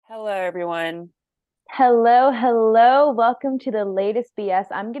Hello, everyone. Hello, hello. Welcome to the latest BS.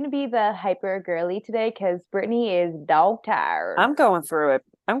 I'm going to be the hyper girly today because Brittany is dog tired. I'm going through it.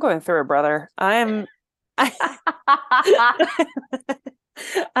 I'm going through it, brother. I, I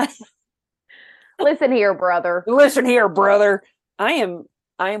Listen here, brother. listen here, brother. I am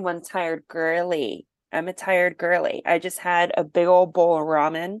I am one tired girly. I'm a tired girly. I just had a big old bowl of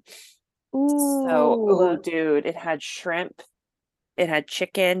ramen. So, oh, Ooh. dude, it had shrimp, it had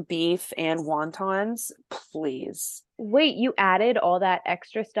chicken, beef, and wontons. Please. Wait, you added all that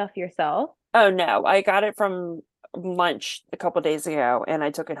extra stuff yourself? Oh no, I got it from lunch a couple days ago and I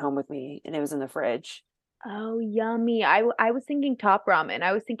took it home with me and it was in the fridge. Oh, yummy. I was thinking top ramen.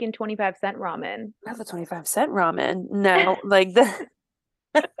 I was thinking 25-cent ramen. Not the 25-cent ramen. No, like the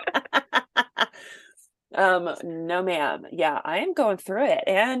no ma'am. Yeah, I am going through it.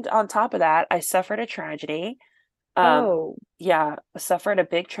 And on top of that, I suffered a tragedy. Um, Oh, yeah, I suffered a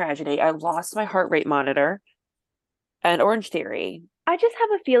big tragedy. I lost my heart rate monitor and Orange Theory. I just have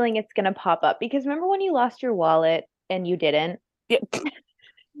a feeling it's going to pop up because remember when you lost your wallet and you didn't? Yeah.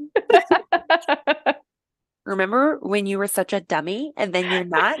 Remember when you were such a dummy and then you're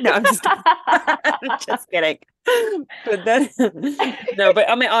not? No, I'm just I'm just kidding. But then no, but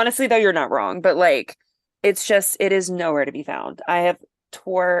I mean honestly though you're not wrong, but like it is nowhere to be found. I have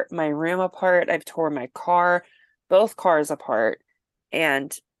tore my room apart. I've tore my car, both cars apart,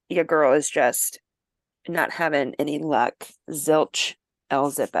 and your girl is just not having any luck. Zilch El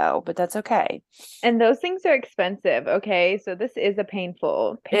Zippo, but that's okay. And those things are expensive, okay? So this is a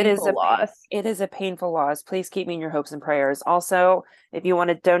painful, It is painful a loss. it is a painful loss. Please keep me in your hopes and prayers. Also, if you want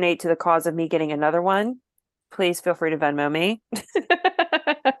to donate to the cause of me getting another one, please feel free to Venmo me.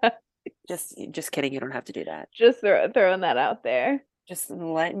 Just kidding. You don't have to do that. Just throwing that out there. Just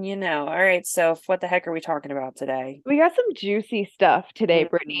letting you know. All right. So, what the heck are we talking about today? We got some juicy stuff today,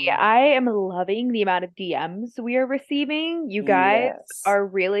 Brittany. Mm, I am loving the amount of DMs we are receiving. You guys yes. are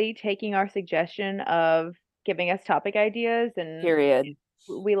really taking our suggestion of giving us topic ideas, and Period.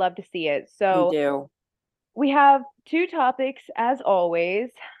 we love to see it. We So do. we have two topics as always.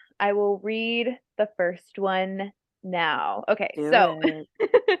 I will read the first one now. Okay, Do so it.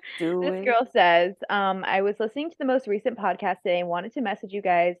 Do this it. girl says, I was listening to the most recent podcast today and wanted to message you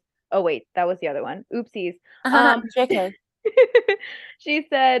guys. Oh wait, that was the other one. Oopsies. Um JK. she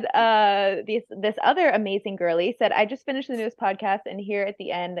said, this other amazing girly said, I just finished the newest podcast and here at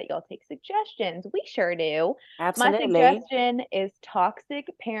the end that y'all take suggestions. We sure do. My Absolutely. suggestion is toxic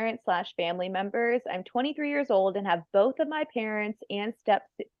parent slash family members. I'm 23 years old and have both of my parents and step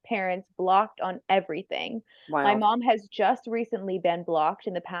parents blocked on everything. My Wild. mom has just recently been blocked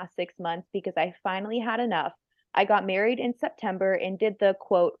in the past 6 months because I finally had enough. I got married in September and did the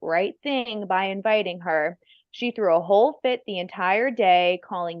quote right thing by inviting her. She threw a whole fit the entire day,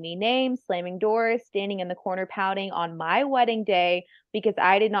 calling me names, slamming doors, standing in the corner pouting on my wedding day because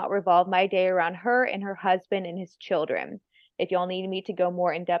I did not revolve my day around her and her husband and his children. If y'all need me to go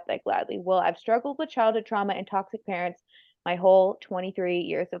more in depth, I gladly will. I've struggled with childhood trauma and toxic parents my whole 23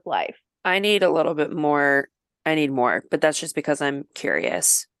 years of life. I need a little bit more. I need more, but that's just because I'm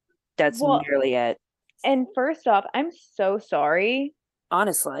curious. That's Well, merely it. and first off, I'm so sorry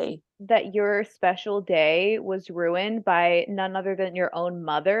Honestly, that your special day was ruined by none other than your own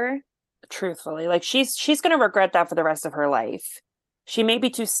mother. truthfully, like she's gonna regret that for the rest of her life. She may be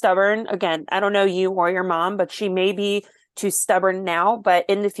too stubborn. Again, I don't know you or your mom, but she may be too stubborn now, but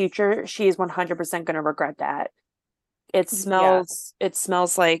in the future, she is 100% gonna regret that. Yeah. It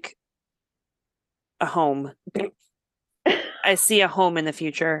smells like a home. I see a home in the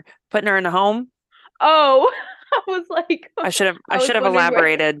future. Putting her in a home. Oh, I was like, I I was should have wondering where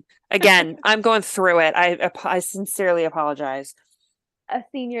elaborated. Again, I'm going through it. I sincerely apologize. a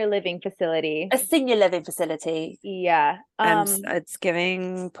senior living facility. A senior living facility. Yeah. It's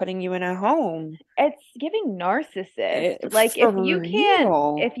giving putting you in a home. It's giving narcissist. Like For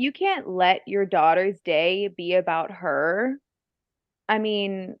real. if you can't let your daughter's day be about her, I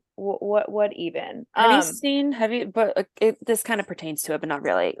mean, what even? Have you, but this kind of pertains to it, but not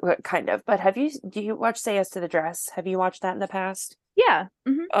really, kind of. But do you watch Say Yes to the Dress? Have you watched that in the past? Yeah.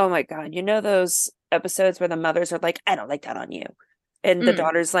 Oh my God. You know those episodes where the mothers are like, I don't like that on you. And the Mm,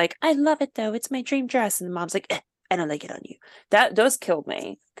 daughter's like, I love it though. It's my dream dress. And the mom's like, I don't like it on you. Those killed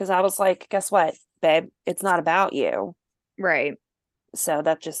me because I was like, guess what, babe? It's not about you. right. So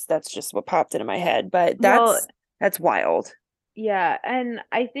that's just what popped into my head. But Well, that's wild. yeah, and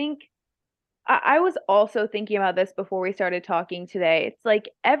I think I was also thinking about this before we started talking today. It's like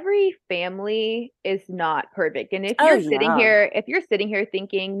every family is not perfect. And Oh yeah. if you're sitting here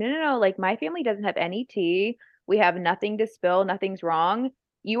thinking, no, no, no, like my family doesn't have any tea, we have nothing to spill, nothing's wrong.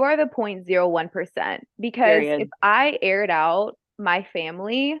 You are the 0.01%, because if Period. I aired out my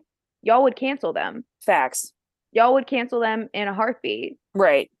family, y'all would cancel them. Facts. Y'all would cancel them in a heartbeat.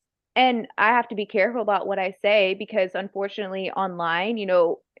 Right. And I have to be careful about what I say, because unfortunately online,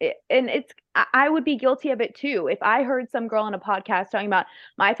 and I would be guilty of it too. If I heard some girl on a podcast talking about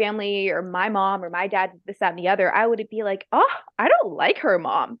my family or my mom or my dad, this, that, and the other, I would be like, oh, I don't like her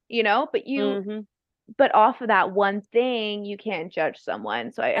mom, Hmm. but off of that one thing, you can't judge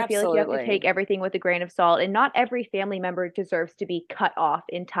someone. So I feel like you have to Absolutely. take everything with a grain of salt, and not every family member deserves to be cut off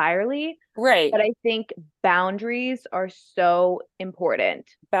entirely. Right. But I think boundaries are so important.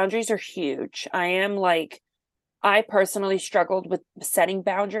 Boundaries are huge. I personally struggled with setting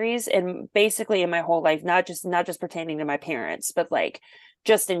boundaries and basically in my whole life, not just pertaining to my parents, but like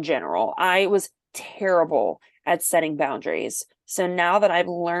just in general. I was terrible at setting boundaries. So now that I've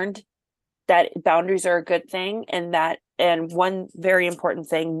learned that boundaries are a good thing, and one very important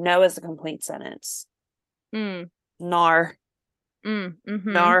thing, no is a complete sentence. Mm, Nar.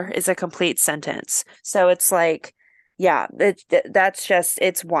 mm-hmm. Nar is a complete sentence. So it's like, yeah, that's just,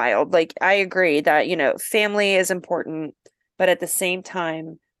 it's wild. Like, I agree that, family is important, but at the same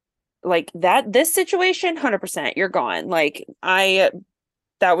time, like this situation, 100%, you're gone. Like,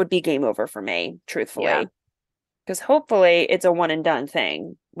 that would be game over for me, Yeah. truthfully. Because hopefully it's a one and done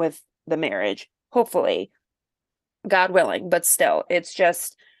thing with the marriage. Hopefully, God willing, but still, it's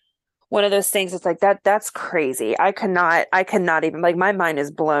just one of those things. It's like that's crazy. I cannot even, like, my mind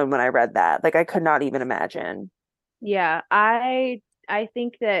is blown when I read that. Like, I could not even imagine. Yeah. I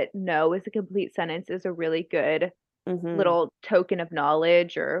think that no is a complete sentence is a really good Hmm. little token of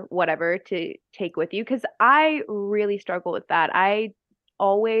knowledge or whatever to take with you, because I really struggle with that. I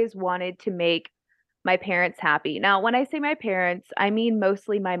always wanted to make my parents happy. Now, when I say my parents, I mean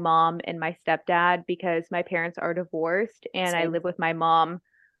mostly my mom and my stepdad, because my parents are divorced and I Same. live with my mom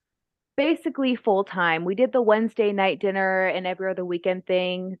basically full time. We did the Wednesday night dinner and every other weekend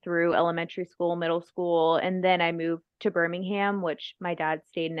thing through elementary school, middle school, and then I moved to Birmingham, which my dad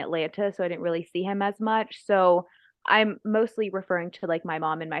stayed in Atlanta, so I didn't really see him as much. So I'm mostly referring to like my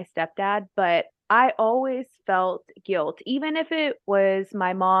mom and my stepdad, but I always felt guilt, even if it was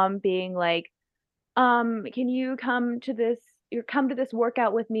my mom being like, can you come to this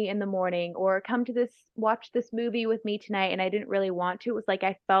workout with me in the morning, or come to this watch this movie with me tonight, and I didn't really want to. It was like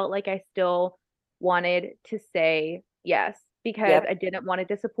I felt like I still wanted to say yes, because Yep. I didn't want to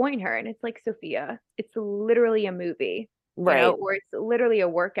disappoint her. And it's like, Sophia, it's literally a movie, Right. or it's literally a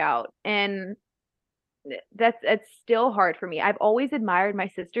workout. And it's still hard for me. I've always admired my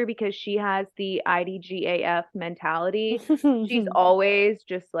sister because she has the IDGAF mentality. She's always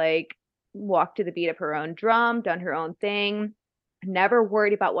just like walked to the beat of her own drum, done her own thing, never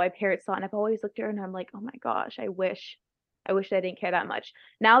worried about what my parents thought. And I've always looked at her and I'm like, oh my gosh, I wish I didn't care that much.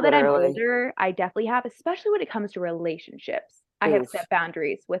 Now that I'm Literally. older, I definitely have, especially when it comes to relationships. I have Oof. set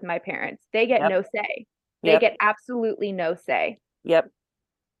boundaries with my parents. They get Yep. no say. They Yep. get absolutely no say. Yep.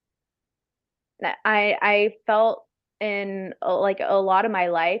 I felt in like a lot of my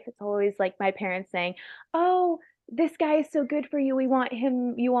life, it's always like my parents saying, "Oh, this guy is so good for you. We want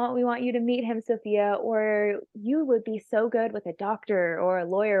him. We want you to meet him, Sophia, or you would be so good with a doctor or a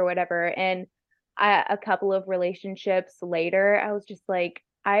lawyer or whatever." And a couple of relationships later, I was just like,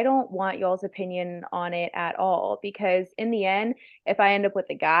 I don't want y'all's opinion on it at all, because in the end, if I end up with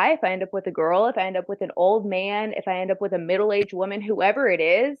a guy, if I end up with a girl, if I end up with an old man, if I end up with a middle-aged woman, whoever it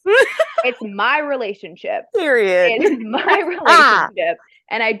is, it's my relationship. Period. It is my Ah. relationship.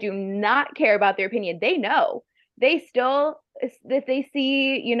 And I do not care about their opinion. They know. They still, if they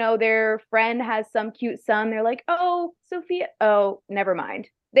see, their friend has some cute son, they're like, oh, Sophia, oh, never mind.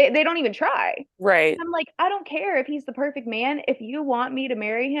 They don't even try. Right. I'm like, I don't care if he's the perfect man. If you want me to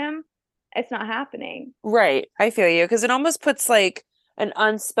marry him, it's not happening. Right. I feel you. Because it almost puts like an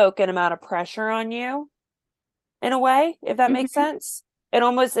unspoken amount of pressure on you in a way, if that makes Mhm. sense. It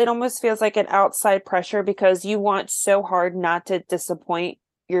almost feels like an outside pressure because you want so hard not to disappoint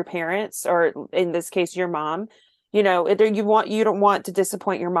your parents, or in this case your mom. Either you don't want to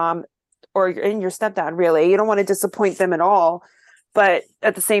disappoint your mom or your stepdad, really. You don't want to disappoint them at all. But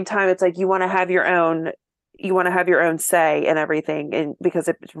at the same time, it's like you want to have your own say and everything, and because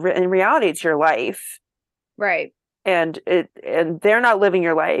in reality it's your life, Right. and they're not living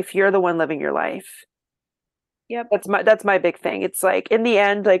your life. You're the one living your life. Yep. That's my big thing. It's like, in the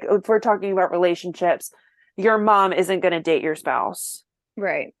end, like, if we're talking about relationships, your mom isn't going to date your spouse,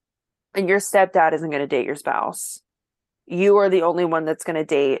 Right. and your stepdad isn't going to date your spouse. You are the only one that's going to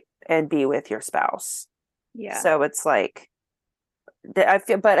date and be with your spouse. Yeah. So it's like, I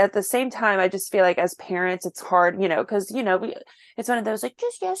feel, but at the same time, I just feel like as parents, it's hard, because it's one of those like,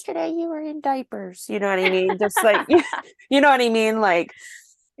 just yesterday you were in diapers, you know what I mean? Just like, you know what I mean? Like,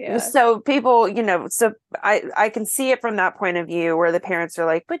 Yeah. so people, so I can see it from that point of view where the parents are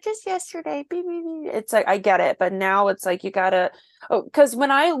like, but just yesterday, it's like, I get it, but now it's like you gotta, because when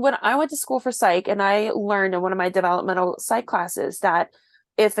I went to school for psych, and I learned in one of my developmental psych classes that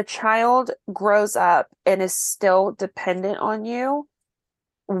if a child grows up and is still dependent on you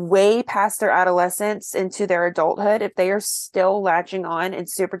way past their adolescence into their adulthood, if they are still latching on and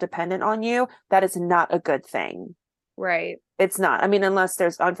super dependent on you, that is not a good thing. Right. It's not. I mean, unless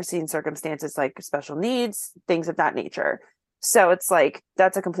there's unforeseen circumstances like special needs, things of that nature. So it's like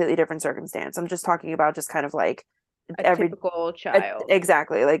that's a completely different circumstance. I'm just talking about just kind of like A typical child.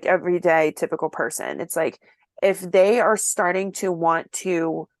 exactly, like everyday typical person. It's like if they are starting to want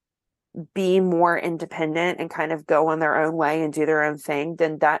to be more independent and kind of go on their own way and do their own thing,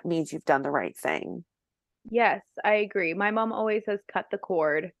 then that means you've done the right thing. Yes, I agree. My mom always says cut the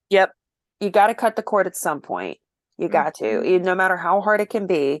cord. Yep. You got to cut the cord at some point. You got to, Mhm. no matter how hard it can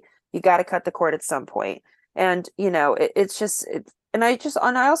be, you got to cut the cord at some point. And, it's just, and I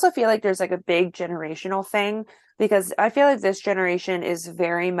also feel like there's like a big generational thing because I feel like this generation is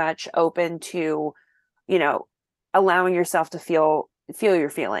very much open to, you know, allowing yourself to feel your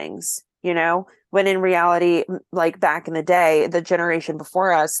feelings, when in reality, like back in the day, the generation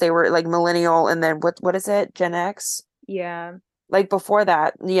before us, they were like millennial and then what is it? Gen X? Yeah. Like before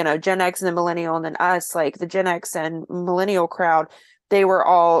that, Gen X and the millennial and then us, like the Gen X and millennial crowd, they were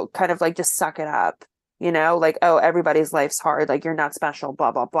all kind of like just suck it up, like, oh, everybody's life's hard, like you're not special,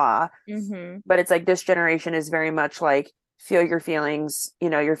 blah blah blah. Mhm. But it's like this generation is very much like feel your feelings,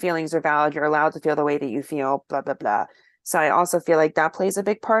 your feelings are valid, you're allowed to feel the way that you feel, blah blah blah. So I also feel like that plays a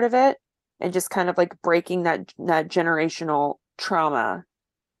big part of it, and just kind of like breaking that generational trauma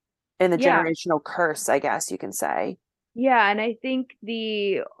and the Yeah. generational curse, I guess you can say. Yeah, and I think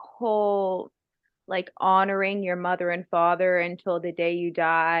the whole like honoring your mother and father until the day you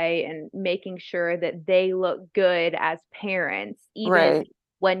die and making sure that they look good as parents, even Right.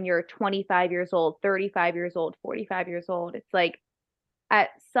 when you're 25 years old, 35 years old, 45 years old. It's like at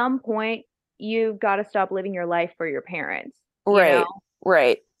some point you've got to stop living your life for your parents, you know? Right.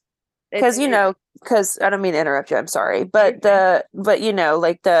 Right. It's Because I don't mean to interrupt you, I'm sorry, you're but fine.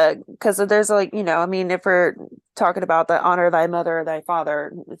 like because there's like, I mean, if we're talking about the honor thy mother or thy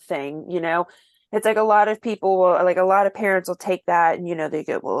father thing, it's like a lot of people like a lot of parents will take that and they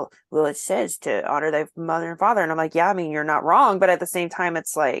go, well, it says to honor thy mother and father, and I'm like, yeah, I mean, you're not wrong, but at the same time,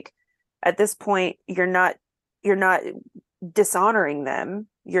 it's like at this point, you're not dishonoring them,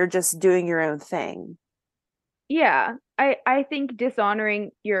 you're just doing your own thing. Yeah, I think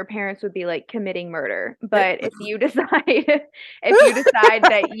dishonoring your parents would be like committing murder. But if you decide if you decide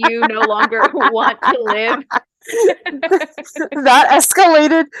that you no longer want to live, That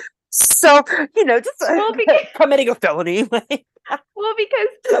escalated, so just well, because committing a felony. well,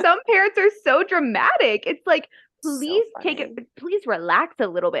 because some parents are so dramatic. It's like, So please take it, funny. please relax a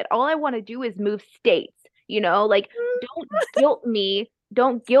little bit. All I want to do is move states, like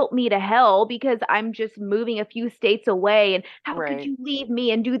don't guilt me to hell because I'm just moving a few states away. And how could Right. you leave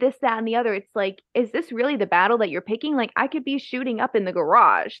me and do this, that, and the other? It's like, is this really the battle that you're picking? Like, I could be shooting up in the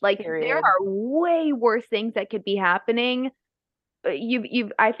garage. Like, there Period. are way worse things that could be happening.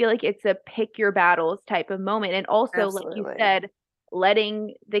 I feel like it's a pick your battles type of moment. And also, like you Absolutely. said,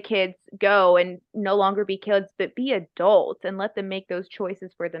 letting the kids go and no longer be kids, but be adults and let them make those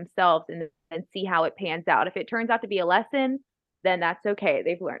choices for themselves and see how it pans out. If it turns out to be a lesson, then that's okay.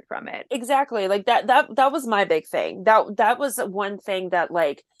 They've learned from it. Exactly. Like that was my big thing. That was one thing that,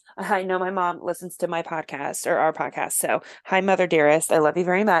 like, I know my mom listens to my podcast or our podcast. So hi, mother dearest. I love you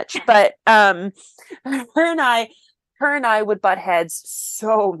very much. But her and I her and I would butt heads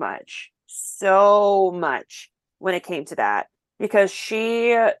so much when it came to that because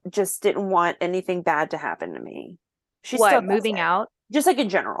she just didn't want anything bad to happen to me. She still What, moving doesn't. out? Just like in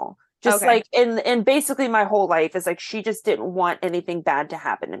general. Just Okay. like in basically my whole life is like she just didn't want anything bad to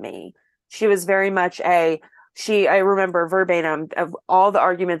happen to me. She was very much I remember verbatim of all the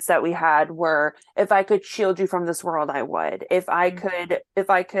arguments that we had were, if I could shield you from this world, I would. Mhm. If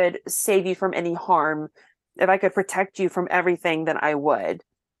I could save you from any harm, if I could protect you from everything, then I would.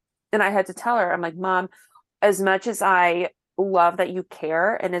 And I had to tell her, I'm like, Mom, as much as I love that you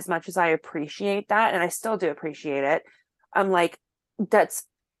care and as much as I appreciate that, and I still do appreciate it, I'm like, that's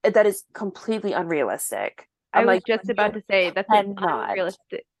that is completely unrealistic. I I'm like, was just about you to say that's an cannot.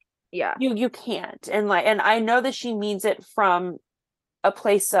 unrealistic. Yeah. You can't. And I know that she means it from a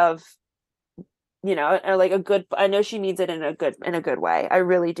place of you know, like a good, I know she means it in a good way. I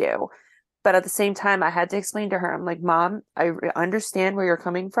really do. But at the same time, I had to explain to her, I'm like, Mom, understand where you're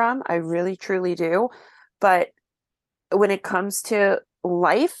coming from. I really, truly do. But when it comes to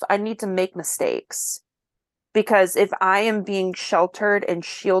life, I need to make mistakes because if I am being sheltered and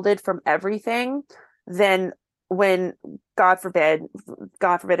shielded from everything, then when God forbid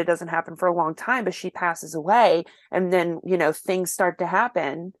it doesn't happen for a long time, but she passes away and then, things start to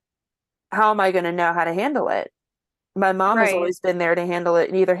happen, how am I going to know how to handle it? My mom has Right. always been there to handle it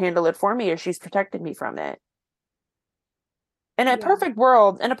and either handle it for me or she's protected me from it. Yeah. In a perfect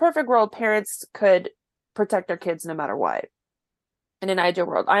world, parents could protect their kids no matter what. In an ideal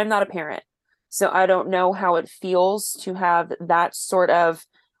world, I am not a parent, so I don't know how it feels to have that sort of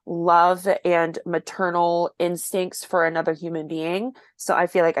love and maternal instincts for another human being. So I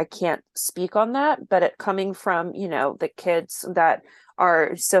feel like I can't speak on that, but it coming from, the kids that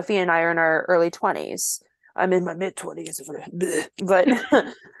are Sophie and I are in our early 20s. I'm in my mid 20s, but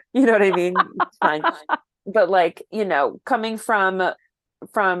you know what I mean? It's fine. But like, coming from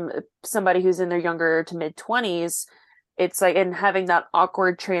somebody who's in their younger to mid 20s, it's like, and having that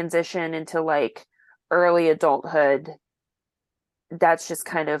awkward transition into like early adulthood, that's just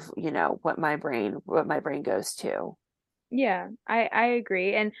kind of, what my brain goes to. Yeah, I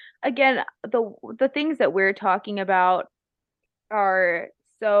agree. And again, the things that we're talking about are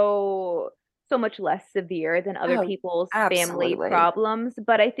so so much less severe than other Oh, people's family absolutely. problems,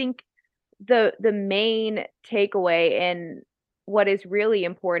 but I think the main takeaway and what is really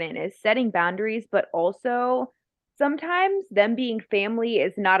important is setting boundaries, but also sometimes them being family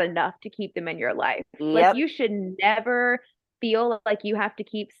is not enough to keep them in your life. Like Yep. you should never feel like you have to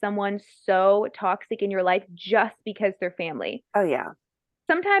keep someone so toxic in your life just because they're family. Oh yeah.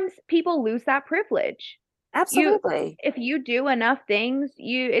 Sometimes people lose that privilege. You Absolutely. if you do enough things,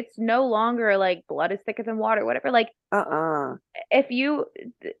 it's no longer like blood is thicker than water, whatever. Like Uh-uh. if you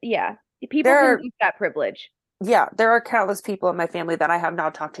yeah, people There can are lose that privilege. Yeah, there are countless people in my family that I have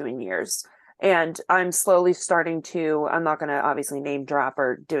not talked to in years. And I'm slowly starting to, I'm not going to obviously name drop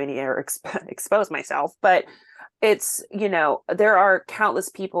or do any or expose myself, but it's, there are countless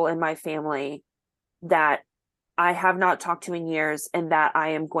people in my family that I have not talked to in years and that I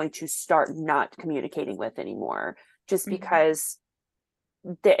am going to start not communicating with anymore just Mhm. because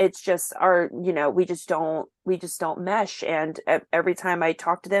it's just our, we just don't mesh. And every time I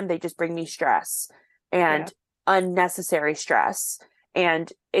talk to them, they just bring me stress Yeah. and unnecessary stress.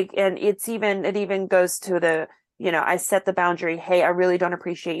 And it even goes to the, I set the boundary. Hey, I really don't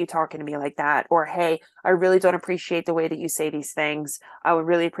appreciate you talking to me like that. Or, hey, I really don't appreciate the way that you say these things. I would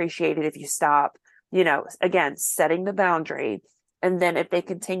really appreciate it if you stop, again, setting the boundary. And then if they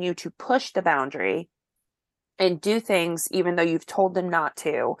continue to push the boundary and do things even though you've told them not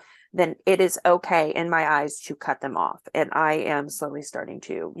to, then it is okay in my eyes to cut them off. And I am slowly starting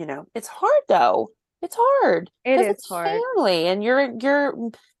to, it's hard though. It's hard It because is it's hard. family and you're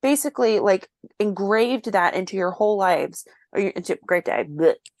basically like engraved that into your whole lives or into great day,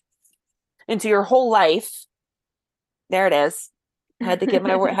 bleh, into your whole life. There it is. Had to get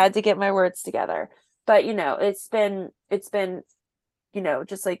my words together. But it's been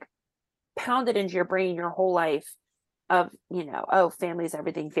just like pounded into your brain your whole life of, oh, family is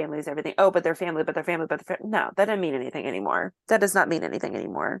everything. Oh, but they're family, but they're family, but no, that doesn't mean anything anymore. That does not mean anything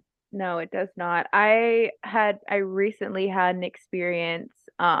anymore. No, it does not. I recently had an experience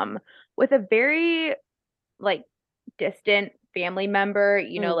with a very like distant family member,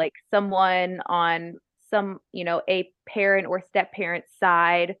 Mm, like someone on some, a parent or step parent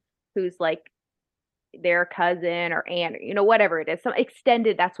side who's like their cousin or aunt, or, whatever it is. Some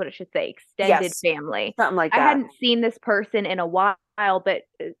extended, that's what it should say, extended yes, family. something like I that. hadn't seen this person in a while, but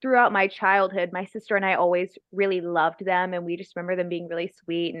throughout my childhood, my sister and I always really loved them and we just remember them being really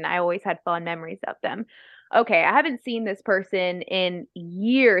sweet and I always had fond memories of them. Okay, I haven't seen this person in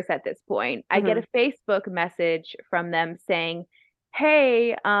years at this point. I get Hmm. a Facebook message from them saying,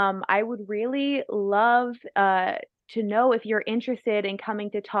 "Hey, I would really love to know if you're interested in coming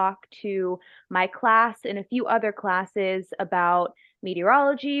to talk to my class and a few other classes about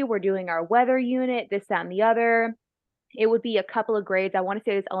meteorology. We're doing our weather unit, this, that, and the other. It would be a couple of grades. I want to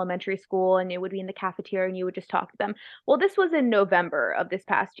say it was elementary school, and it would be in the cafeteria, and you would just talk to them. Well, this was in November of this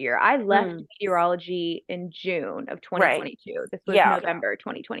past year. I left Mm, meteorology in June of right. 2022. This was Yeah. November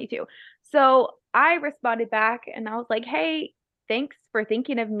 2022. So I responded back and I was like, hey, thanks for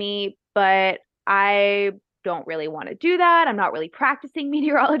thinking of me, but I don't really want to do that. I'm not really practicing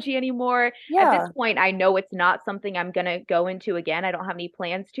meteorology anymore. At this Yeah. point, I know it's not something I'm going to go into again. I don't have any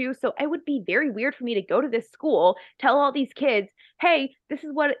plans to. So it would be very weird for me to go to this school, tell all these kids, hey, this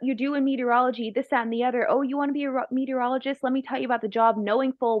is what you do in meteorology, this, that, and the other. Oh, you want to be a meteorologist? Let me tell you about the job,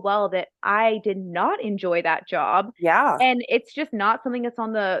 knowing full well that I did not enjoy that job. Yeah. And it's just not something that's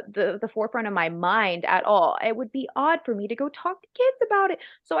on the forefront of my mind at all. It would be odd for me to go talk to kids about it.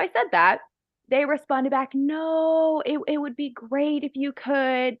 So I said that. They responded back, no, it would be great if you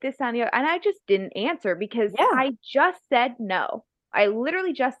could, this and the other. And I just didn't answer because Yeah. I just said no. I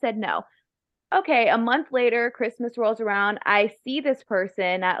literally just said no. Okay, a month later, Christmas rolls around. I see this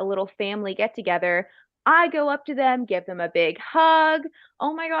person at a little family get together. I go up to them, give them a big hug.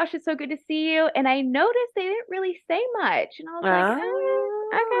 Oh my gosh, it's so good to see you. And I noticed they didn't really say much. And I was like,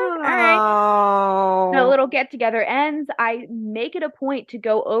 okay, all right. The Oh. little get together ends. I make it a point to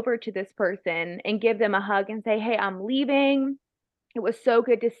go over to this person and give them a hug and say, hey, I'm leaving. It was so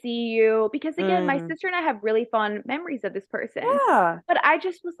good to see you. Because again, my Mm. sister and I have really fond memories of this person. Yeah. But I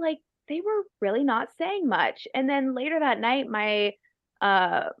just was like, they were really not saying much. And then later that night, my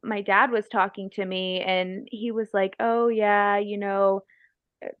dad was talking to me and he was like, oh yeah,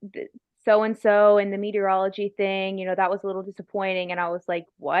 so and so and the meteorology thing, that was a little disappointing. And I was like,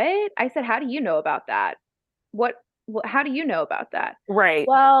 what? I said, how do you know about that? What, how do you know about that? Right.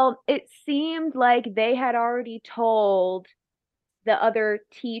 Well, it seemed like they had already told the other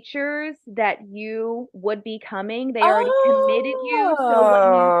teachers that you would be coming. They already committed you. So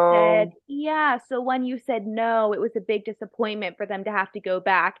when you said, Oh. yeah, so when you said no, it was a big disappointment for them to have to go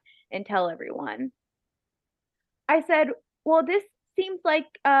back and tell everyone. I said, well, this seems like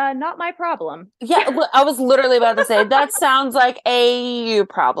not my problem. Yeah, I was literally about to say that sounds like a you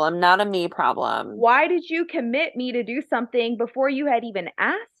problem, not a me problem. Why did you commit me to do something before you had even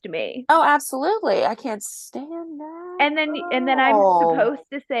asked me? Oh, absolutely. I can't stand that. And then I'm Oh, supposed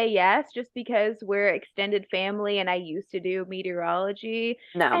to say yes just because we're extended family and I used to do meteorology.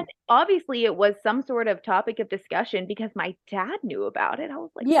 And no. obviously it was some sort of topic of discussion because my dad knew about it. I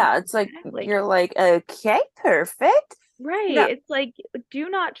was like, Yeah, it's like Dad, like, you're like, okay, perfect. right. No, It's like, do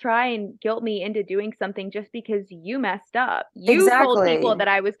not try and guilt me into doing something just because you messed up. You told people exactly. that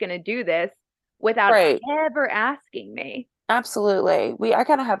I was going to do this without Right. ever asking me. Absolutely. I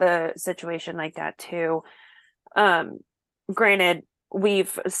kind of have a situation like that too. Um, Granted,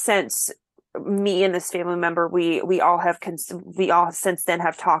 we've since me and this family member, we all since then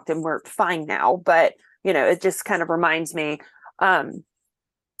have talked and we're fine now. But it just kind of reminds me. Um,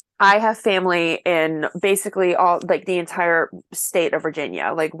 I have family in basically all like the entire state of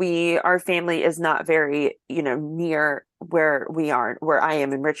Virginia. Like our family is not very, near where I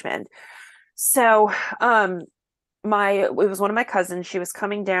am in Richmond. So, it was one of my cousins. She was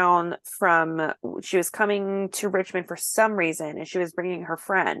coming to Richmond for some reason, and she was bringing her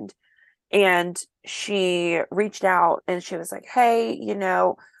friend. And she reached out and she was like, hey,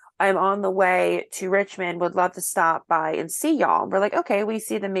 I'm on the way to Richmond, would love to stop by and see y'all. We're like, okay, we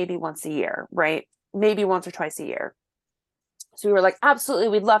see them maybe once a year, right? Maybe once or twice a year. So we were like, absolutely,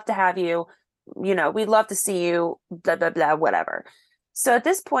 we'd love to have you. We'd love to see you, blah, blah, blah, whatever. So at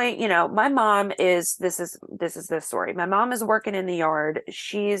this point, my mom this is the story. My mom is working in the yard.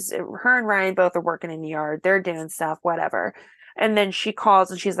 Her and Ryan both are working in the yard. They're doing stuff, whatever. And then she calls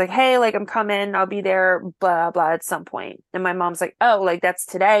and she's like, hey, like I'm coming, I'll be there, blah, blah, at some point. And my mom's like, oh, like that's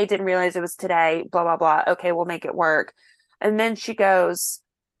today. Didn't realize it was today, blah, blah, blah. Okay, we'll make it work. And then she goes,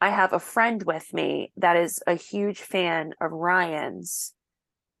 I have a friend with me that is a huge fan of Ryan's,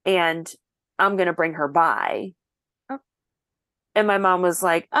 and I'm gonna bring her by. Oh. And my mom was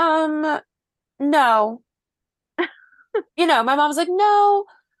like, no. My mom was like, no,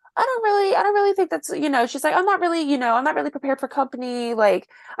 I don't really think that's, she's like, I'm not really prepared for company. Like,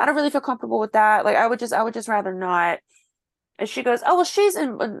 I don't really feel comfortable with that. Like, I would just rather not. And she goes, oh, well, she was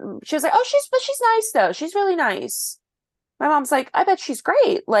like, oh, but she's nice though. She's really nice. My mom's like, I bet she's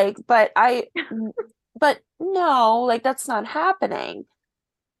great. Like, but no, like that's not happening.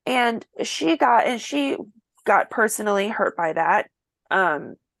 And she got personally hurt by that.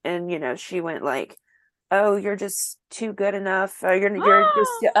 And she went like, oh, you're just too good enough. You're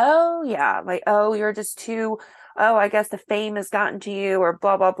just, oh yeah, like, oh, you're just too, oh, I guess the fame has gotten to you or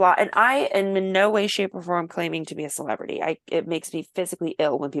blah, blah, blah. And I am in no way, shape, or form claiming to be a celebrity. It makes me physically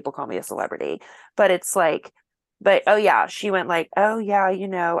ill when people call me a celebrity, but it's like, but oh yeah, she went like, oh yeah,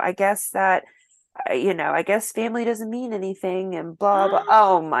 I guess that, I guess family doesn't mean anything and blah, blah.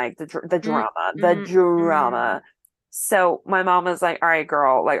 Oh my, the Mm, drama, the mm, drama. mm. So my mom was like, all right,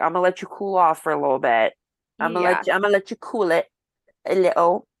 girl, like I'm gonna let you cool off for a little bit. Yeah. I'm gonna let you cool it a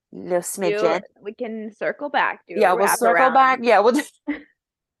little. little smidgen. We can circle back, do a Yeah, we'll circle back. wraparound. Yeah, we'll do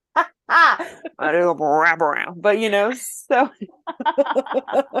a little wraparound. But so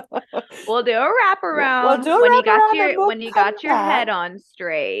We'll do a we'll wraparound do a wraparound and we'll when you come got your back. head on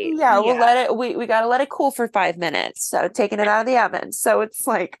straight. Yeah, we'll Yeah. let it we gotta let it cool for 5 minutes. So taking it out of the oven. So it's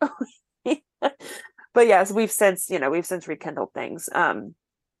like but yes, we've since rekindled things.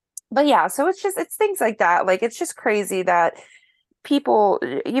 But yeah, so it's things like that. Like it's just crazy that people,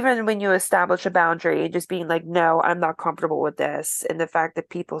 even when you establish a boundary, just being like, no, I'm not comfortable with this, and the fact that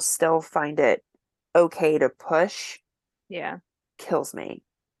people still find it okay to push Yeah. kills me.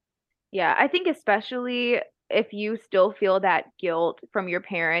 Yeah, I think especially if you still feel that guilt from your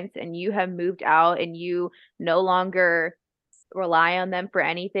parents and you have moved out and you no longer rely on them for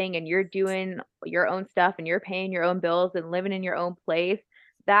anything and you're doing your own stuff and you're paying your own bills and living in your own place,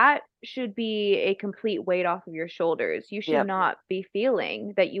 that should be a complete weight off of your shoulders. You should Yep. not be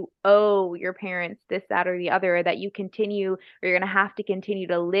feeling that you owe your parents this, that, or the other, that you continue or you're going to have to continue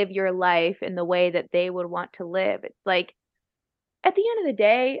to live your life in the way that they would want to live. It's like, at the end of the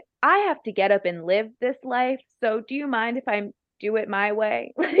day, I have to get up and live this life. So do you mind if I do it my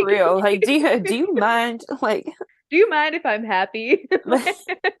way? For Like, real. Like, do you mind like do you mind if I'm happy?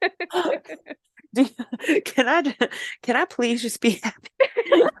 do can I please just be happy?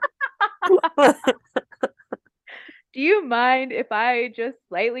 Do you mind if I just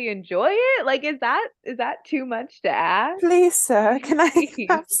slightly enjoy it? Like, is that too much to ask? Please, sir, can I Jeez.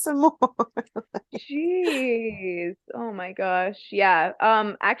 have some more? Jeez. Oh my gosh. Yeah.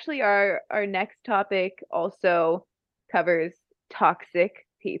 Actually our next topic also covers toxic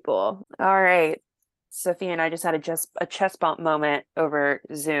people. All right. Sophie and I just had a chest bump moment over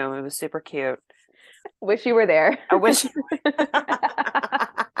Zoom. It was super cute. Wish you were there. I wish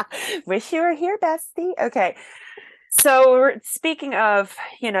wish you were here, bestie. Okay. So speaking of,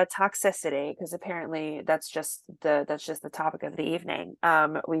 toxicity, because apparently that's just the topic of the evening.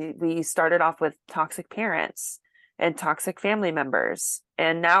 We started off with toxic parents and toxic family members,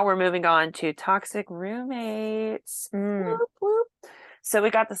 and now we're moving on to toxic roommates. Mm. Whoop, whoop. So we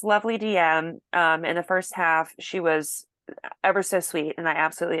got this lovely DM. In the first half, she was ever so sweet, and I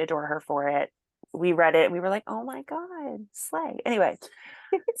absolutely adore her for it. We read it and we were like, oh my God, slay. Anyway,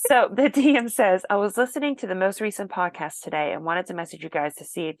 so the DM says, I was listening to the most recent podcast today and wanted to message you guys to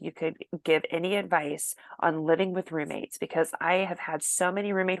see if you could give any advice on living with roommates, because I have had so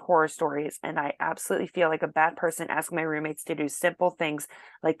many roommate horror stories and I absolutely feel like a bad person asking my roommates to do simple things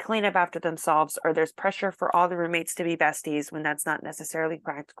like clean up after themselves, or there's pressure for all the roommates to be besties when that's not necessarily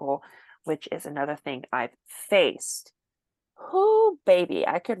practical, which is another thing I've faced. Oh, baby,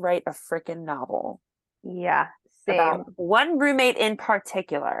 I could write a freaking novel Yeah, same. about one roommate in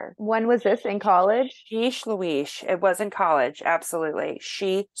particular. When was this, in college? Sheesh Louise. It was in college. Absolutely.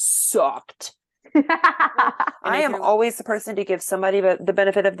 She sucked. I am always the person to give somebody the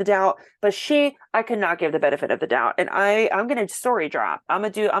benefit of the doubt, but I could not give the benefit of the doubt. And I'm going to story drop. I'm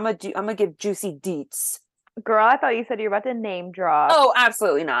going to give juicy deets. Girl, I thought you said you were about to name drop. Oh,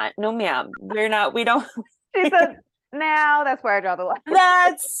 absolutely not. No, ma'am. We don't. She said, now that's where I draw the line.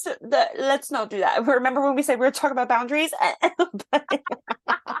 Let's not do that. Remember when we said we were talking about boundaries?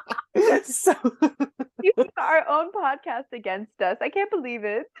 So You put our own podcast against us. I can't believe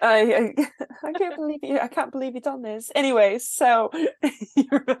it. I can't believe you. I can't believe you've done this. Anyway, so you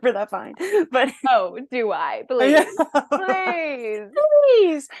remember that fine. But oh, do I? Please. Please.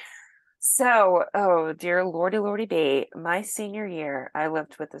 Please. So, oh dear Lordy B, my senior year, I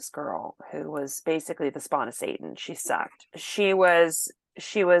lived with this girl who was basically the spawn of Satan. She sucked. She was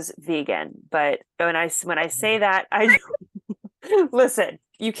vegan, but when I say that, I listen,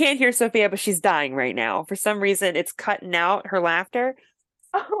 you can't hear Sophia, but she's dying right now. For some reason, it's cutting out her laughter.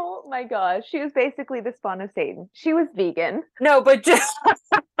 Oh my gosh. She was basically the spawn of Satan. She was vegan. No, but just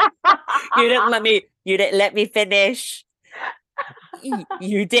you didn't let me finish.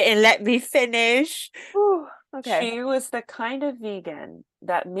 You didn't let me finish. Ooh, okay. She was the kind of vegan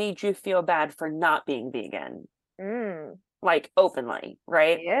that made you feel bad for not being vegan. Like openly,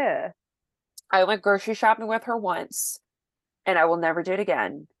 right? Yeah. I went grocery shopping with her once, and I will never do it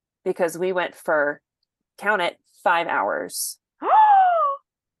again, because we went for, count it, 5 hours.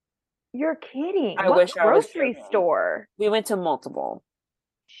 You're kidding. I What wish I was grocery joking. store? We went to multiple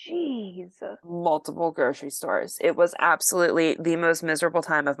grocery stores. It was absolutely the most miserable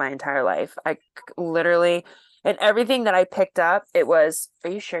time of my entire life. I literally, and everything that I picked up, it was,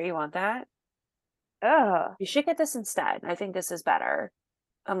 are you sure you want that? You should get this instead. I think this is better.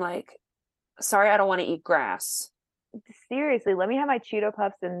 I'm like, sorry, I don't want to eat grass. Seriously, let me have my Cheeto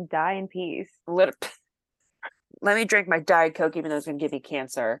Puffs and die in peace. Let me drink my Diet Coke, even though it's gonna give me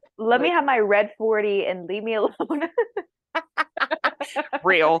cancer. Let me Like, have my red 40 and leave me alone.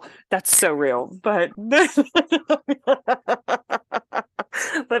 real. That's so real. But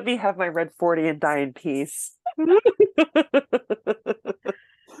let me have my red 40 and die in peace.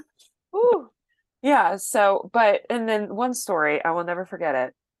 Ooh. Yeah, so but and then one story, I will never forget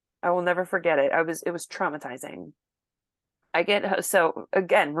it. I will never forget it. It was traumatizing. So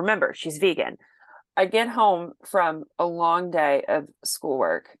again, remember, she's vegan. I get home from a long day of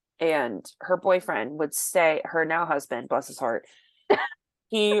schoolwork and her boyfriend would stay, her now husband, bless his heart,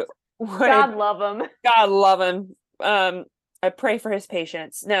 he would, God love him. God love him. I pray for his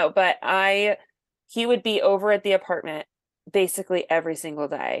patience. No, but he would be over at the apartment basically every single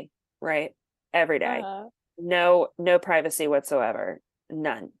day, right? Every day. Uh-huh. No privacy whatsoever.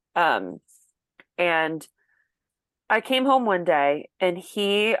 None. And I came home one day and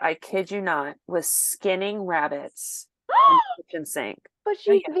I kid you not, was skinning rabbits in the kitchen sink. But Oh,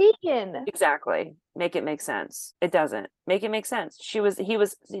 she's yeah, vegan. exactly. Make it make sense. It doesn't. Make it make sense.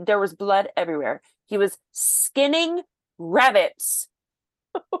 There was blood everywhere. He was skinning rabbits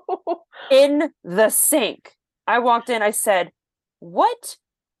in the sink. I walked in, I said, "What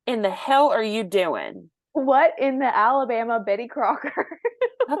in the hell are you doing?" What in the Alabama Betty Crocker?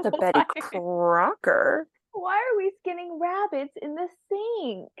 Not the Betty Why? Crocker. Why are we skinning rabbits in the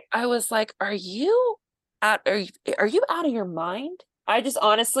sink? I was like, are you are you out of your mind? I just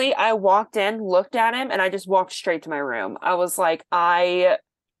honestly, I walked in, looked at him, and I just walked straight to my room. I was like, I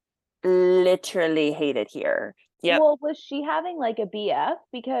literally hate it here. Yep. Well, was she having like a BF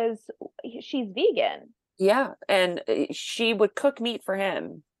because she's vegan? Yeah. And she would cook meat for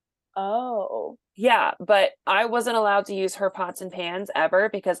him. Oh, Yeah, but I wasn't allowed to use her pots and pans ever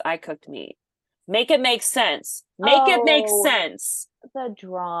because I cooked meat. Make it make sense. Make it make oh, sense. the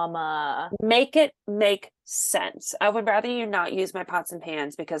drama. Make it make sense. I would rather you not use my pots and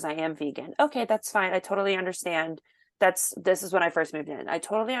pans because I am vegan. Okay, that's fine. I totally understand. This is when I first moved in. I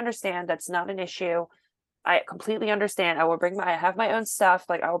totally understand. That's not an issue. I completely understand. I have my own stuff.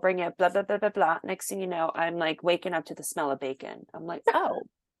 Like I will bring it, blah, blah, blah, blah, blah. Next thing you know, I'm like waking up to the smell of bacon. I'm like, oh,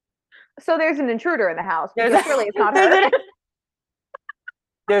 So there's an intruder in the house there's because surely it's not there's her. an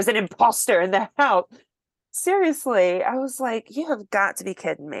there's an imposter in the house. Seriously, I was like, you have got to be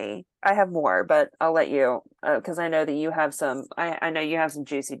kidding me. I have more, but I'll let you because I know that you have some. I know you have some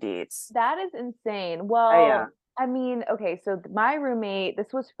juicy deets. That is insane. Oh yeah. Well, I mean, okay, so my roommate, this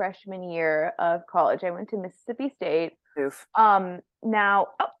was freshman year of college. I went to Mississippi State. Oof. Now,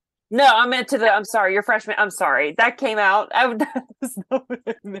 oh, No, I meant to the. I'm sorry, your freshman. I'm sorry, that came out. That was not what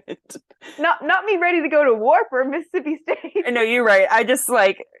I meant. not me ready to go to war for Mississippi State. I know you're right. I just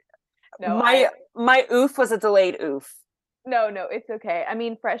like No, my oof was a delayed oof. no, it's okay. I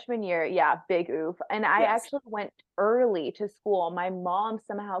mean, freshman year, yeah, big oof. And I Yes. actually went early to school. My mom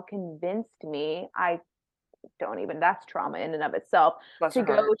somehow convinced me, I don't even, that's trauma in and of itself, Bless to her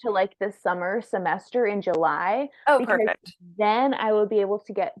go heart. to like the summer semester in July Oh, because perfect. then I would be able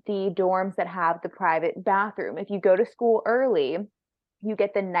to get the dorms that have the private bathroom. If you go to school early, you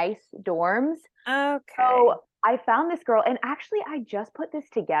get the nice dorms. Okay. So I found this girl, and actually, I just put this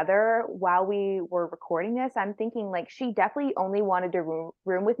together while we were recording this. I'm thinking like she definitely only wanted to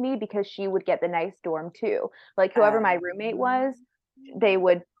room with me because she would get the nice dorm too. Like whoever my roommate was, they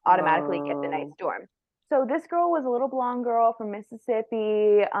would automatically get the nice Oh. dorm. So this girl was a little blonde girl from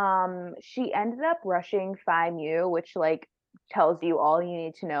Mississippi. She ended up rushing FIMU, which like tells you all you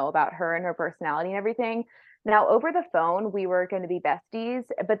need to know about her and her personality and everything. Now, over the phone, we were going to be besties,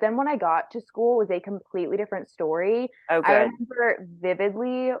 but then when I got to school, it was a completely different story. Oh, I good. remember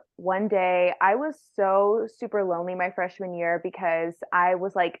vividly one day, I was so super lonely my freshman year because I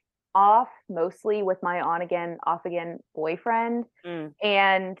was like off mostly with my on again, off again boyfriend. Mm.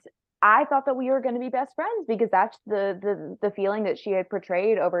 And I thought that we were going to be best friends because that's the feeling that she had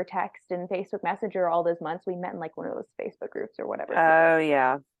portrayed over text and Facebook Messenger all those months. We met in like one of those Facebook groups or whatever. Oh,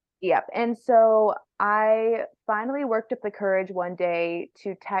 yeah. Yep. And so I finally worked up the courage one day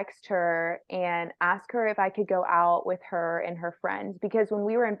to text her and ask her if I could go out with her and her friends because when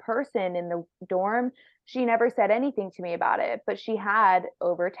we were in person in the dorm, she never said anything to me about it, but she had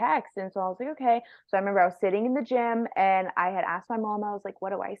over text. And so I was like, okay. So I remember I was sitting in the gym and I had asked my mom, I was like,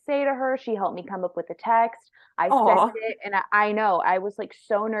 what do I say to her? She helped me come up with the text. I sent Oh, it and I know I was like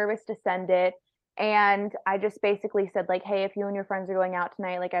so nervous to send it. And I just basically said, like, hey, if you and your friends are going out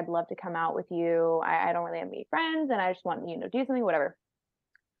tonight, like, I'd love to come out with you. I don't really have any friends and I just want, do something, whatever.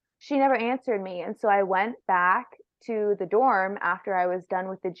 She never answered me. And so I went back to the dorm after I was done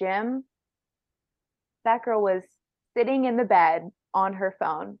with the gym. That girl was sitting in the bed on her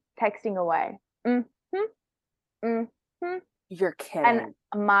phone, texting away. Mhm. Mhm. You're And kidding.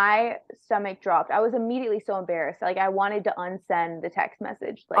 my stomach dropped. I was immediately so embarrassed. Like I wanted to unsend the text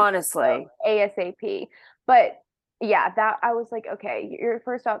message, like Honestly. ASAP. But yeah, that I was like, okay, you're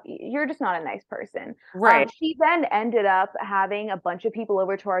first off, you're just not a nice person. Right. She then ended up having a bunch of people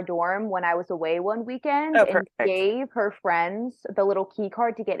over to our dorm when I was away one weekend Oh, and perfect. gave her friends the little key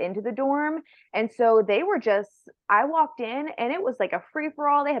card to get into the dorm. And so they were just, I walked in and it was like a free for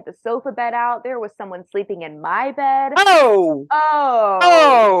all. They had the sofa bed out. There was someone sleeping in my bed. Oh, Oh,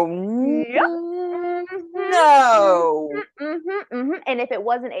 oh, yep. Mhm, no. And if it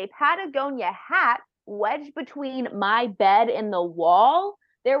wasn't a Patagonia hat wedged between my bed and the wall,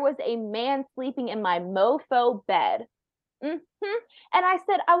 there was a man sleeping in my mofo bed. hmm And I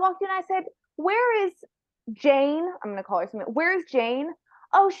walked in, I said, "Where is Jane?" I'm gonna call her something. Where's Jane?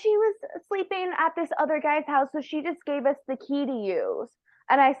 Oh, she was sleeping at this other guy's house, so she just gave us the key to use.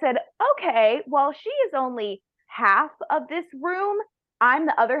 And I said, "Okay, well, she is only half of this room. I'm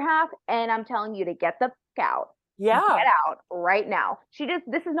the other half, and I'm telling you to get the fuck out. Yeah. Get out right now."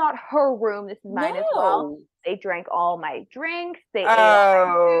 This is not her room. This is mine as well. No. They drank all my drinks. They ate all my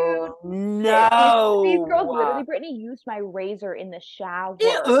food. Oh, These girls no. literally, Brittany, used my razor in the shower.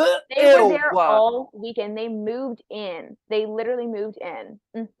 Ew. They were Ew. there all weekend. They moved in. They literally moved in.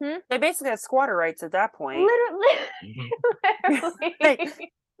 They basically had squatter rights at that point. Literally, Like,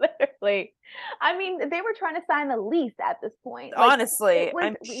 literally, literally. I mean, they were trying to sign a lease at this point. Like it honestly, was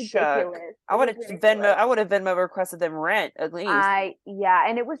I'm shook. ridiculous. I It would was have ridiculous. Venmo requested them rent at least. Yeah,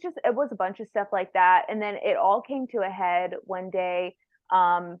 and it was a bunch of stuff like that. And then it all came to a head one day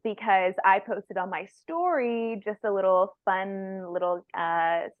because I posted on my story just a little fun little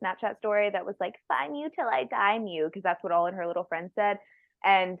Snapchat story that was like, "Find you till I dime you," because that's what all of her little friends said.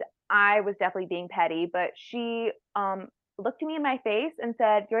 And I was definitely being petty, but she looked me in my face and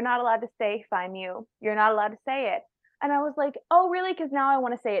said, "You're not allowed to say find you. You're not allowed to say it." And I was like, "Oh, really?" Because now I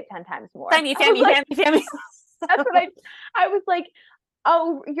want to say it 10 times more. Family, I was family, like, family, family. that's what I was like,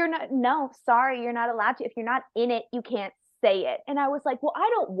 "Oh, you're not, no, sorry, you're not allowed to. If you're not in it, you can't say it." And I was like, "Well, I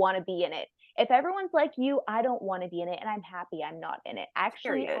don't want to be in it. If everyone's like you, I don't want to be in it, and I'm happy I'm not in it.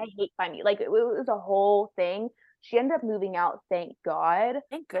 Actually, I Period. hate Find Me." Like it was a whole thing. She ended up moving out, thank God.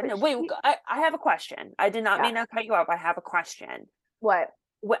 Thank But goodness. Wait, I have a question. I did not yeah, mean to cut you off. I have a question. what?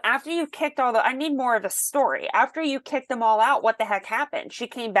 After you kicked I need more of a story. After you kicked them all out, what the heck happened? She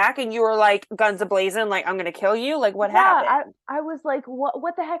came back and you were like guns ablazing, like I'm gonna kill you. Like what Yeah, happened? I was like,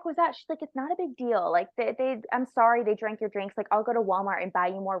 what the heck was that? She's like, "It's not a big deal. Like I'm sorry they drank your drinks. Like I'll go to Walmart and buy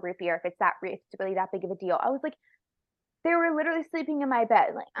you more root beer if it's really that big of a deal." I was like, they were literally sleeping in my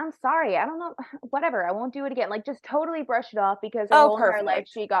bed. Like, "I'm sorry. I don't know. Whatever. I won't do it again." Like, just totally brush it off because her Oh, whole entire life perfect.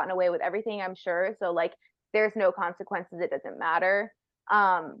 she gotten away with everything, I'm sure. So like, there's no consequences. It doesn't matter.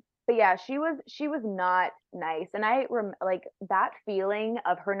 But yeah, she was not nice, and like that feeling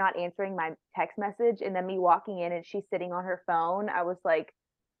of her not answering my text message, and then me walking in and she's sitting on her phone. I was like,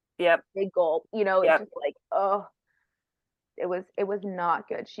 Yep. big gulp. It's Yep. just like, oh, it was not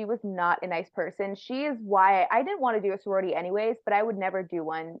good. She was not a nice person. She is why I didn't want to do a sorority anyways, but I would never do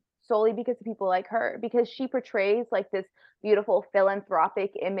one solely because of people like her, because she portrays like this beautiful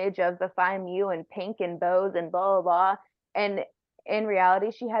philanthropic image of the fine you and pink and bows and blah blah blah. And in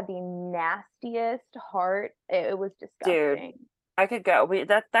reality, she had the nastiest heart. It was Dude, disgusting. I could go.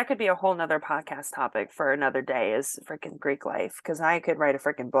 That could be a whole nother podcast topic for another day is freaking Greek life because I could write a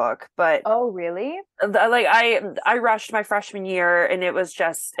freaking book. But Oh, really? like I rushed my freshman year and it was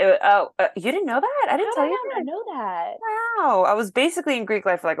just you didn't know that? I didn't How did tell I you not that. know that? Wow. I was basically in Greek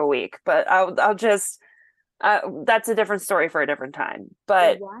life for like a week, but I'll just that's a different story for a different time.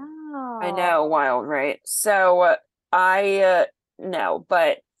 But I know, Wow. wild, right? So I no,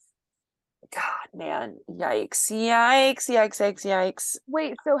 but God, man, yikes, yikes, yikes, yikes, yikes.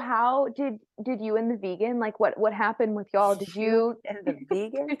 Wait, so how did you and the vegan, like what happened with y'all? Did You you and the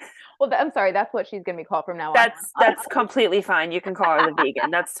vegan? well, I'm sorry, that's what she's gonna be called from now on. That's completely fine. You can call her the vegan.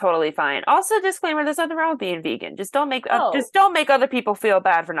 That's totally fine. Also, disclaimer: there's nothing wrong with being vegan. Oh, Just don't make other people feel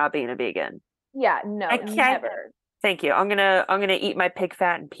bad for not being a vegan. yeah, no, I can't. never. Thank you. I'm gonna eat my pig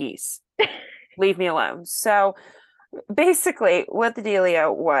fat in peace. Leave me alone. So basically, what the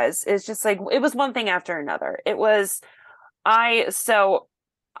dealio was is just like it was one thing after another. It was so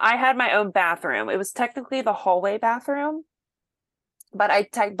I had my own bathroom. It was technically the hallway bathroom, but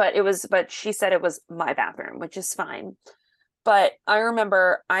she said it was my bathroom, which is fine. But I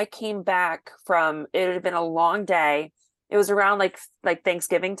remember I came back from it had been a long day. It was around like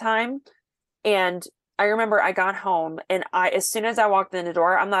Thanksgiving time. And I remember I got home and as soon as I walked in the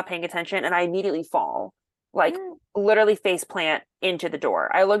door, I'm not paying attention and I immediately fall. Like Mm. literally face plant into the door.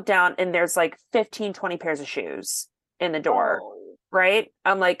 I look down and there's like 15, 20 pairs of shoes in the door. Oh. Right?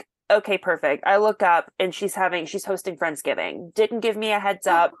 I'm like, okay, perfect. I look up and she's hosting Friendsgiving. Didn't give me a heads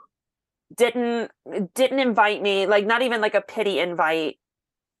up. Didn't invite me, like not even like a pity invite.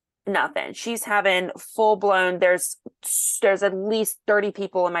 Nothing. She's having full blown, there's at least 30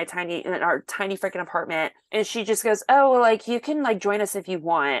 people in our tiny freaking apartment. And she just goes, oh, well, like you can like join us if you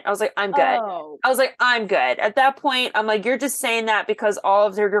want. I was like, I'm good. Oh. I was like, I'm good. At that point, I'm like, you're just saying that because all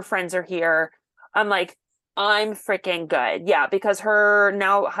of your friends are here. I'm like, I'm freaking good. Yeah, because her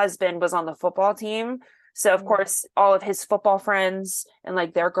now husband was on the football team. So of course, all of his football friends and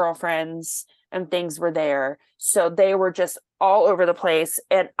like their girlfriends and things were there. So they were just all over the place.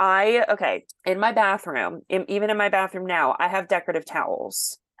 And in my bathroom, even in my bathroom now, I have decorative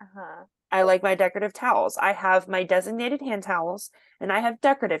towels. Uh-huh. I like my decorative towels. I have my designated hand towels and I have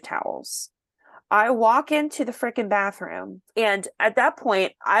decorative towels. I walk into the freaking bathroom, and at that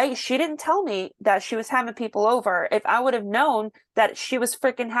point, she didn't tell me that she was having people over. If I would have known that she was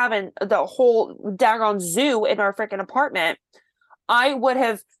freaking having the whole daggone zoo in our freaking apartment, I would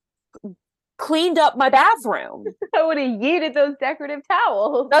have cleaned up my bathroom. I would have yeeted those decorative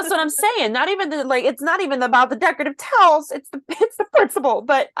towels. That's what I'm saying. Not even it's not even about the decorative towels. It's the principle.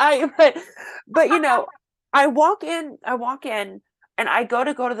 But you know, I walk in and I go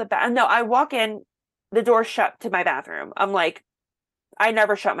to the bath. No, I walk in, the door shut to my bathroom. I'm like, I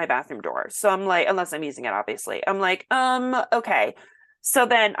never shut my bathroom door. So I'm like, unless I'm using it, obviously. I'm like, okay. So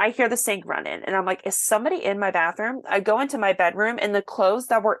then I hear the sink running and I'm like, is somebody in my bathroom? I go into my bedroom and the clothes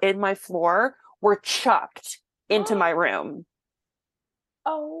that were in my floor were chucked into my room.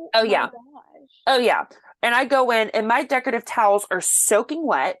 Oh yeah. Gosh. Oh yeah. And I go in and my decorative towels are soaking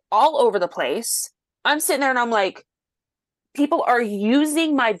wet all over the place. I'm sitting there and I'm like, people are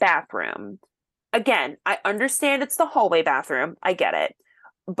using my bathroom. Again, I understand it's the hallway bathroom. I get it.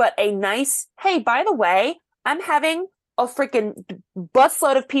 But a nice, hey, by the way, I'm having a freaking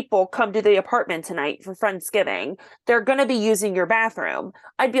busload of people come to the apartment tonight for Friendsgiving. They're going to be using your bathroom.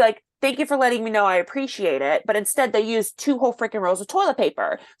 I'd be like, thank you for letting me know. I appreciate it. But instead, they used 2 whole freaking rolls of toilet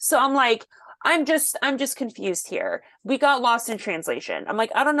paper. So I'm like, I'm just confused here. We got lost in translation. I'm like,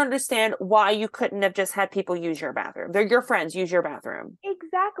 I don't understand why you couldn't have just had people use your bathroom. They're your friends, use your bathroom.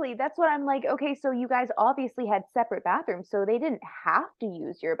 Exactly. That's what I'm like. Okay, so you guys obviously had separate bathrooms, so they didn't have to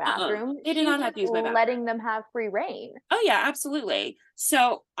use your bathroom. They did not have to use my bathroom. Letting them have free reign. Oh yeah, absolutely.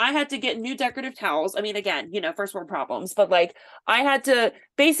 So I had to get new decorative towels. I mean, again, first world problems, but like I had to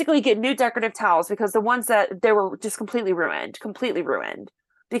basically get new decorative towels because the ones that they were just completely ruined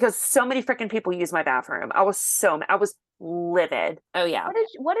because so many freaking people use my bathroom. I was livid. Oh yeah.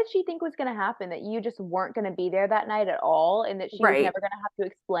 What did she think was going to happen? That you just weren't going to be there that night at all, and that she was never going to have to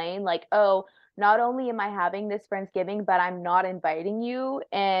explain, like, oh, not only am I having this Friendsgiving, but I'm not inviting you,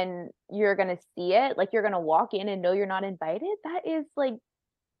 and you're going to see it. Like, you're going to walk in and know you're not invited. That is like,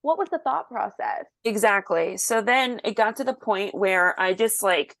 what was the thought process? Exactly. So then it got to the point where I just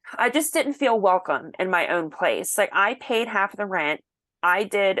didn't feel welcome in my own place. Like I paid half the rent. I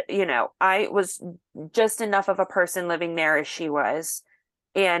did, I was just enough of a person living there as she was.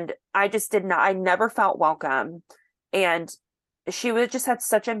 And I never felt welcome. And she would just had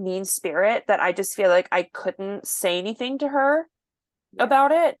such a mean spirit that I just feel like I couldn't say anything to her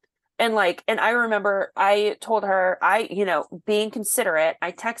about it. And I remember I told her, being considerate,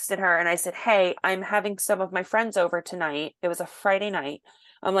 I texted her and I said, hey, I'm having some of my friends over tonight. It was a Friday night.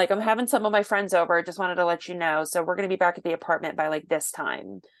 I'm like, I'm having some of my friends over. Just wanted to let you know. So we're going to be back at the apartment by like this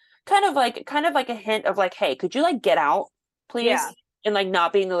time. Kind of like a hint of like, hey, could you like get out, please? Yeah. And like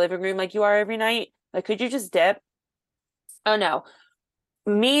not be in the living room like you are every night. Like, could you just dip? Oh no.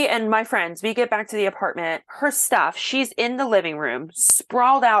 Me and my friends, we get back to the apartment. Her stuff, she's in the living room,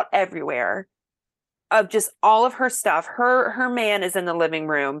 sprawled out everywhere of just all of her stuff. Her man is in the living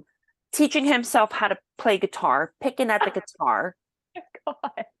room teaching himself how to play guitar, picking at the guitar.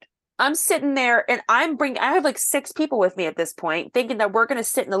 God. I'm sitting there and I have like 6 people with me at this point, thinking that we're going to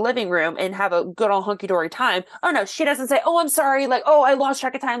sit in the living room and have a good old hunky dory time. Oh no, she doesn't say, oh, I'm sorry. Like, oh, I lost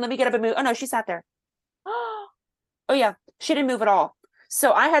track of time. Let me get up and move. Oh no, she sat there. Oh yeah, she didn't move at all.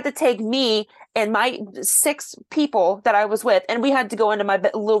 So I had to take me and my 6 people that I was with, and we had to go into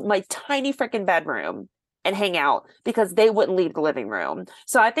my tiny freaking bedroom and hang out because they wouldn't leave the living room.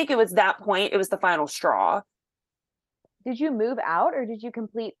 So I think it was that point. It was the final straw. Did you move out or did you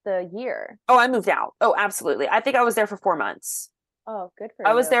complete the year? Oh, I moved out. Oh, absolutely. I think I was there for 4 months. Oh, good for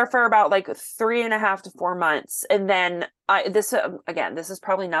you. I was there for about like 3.5 to 4 months. And then this is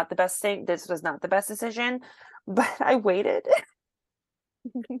probably not the best thing. This was not the best decision, but I waited.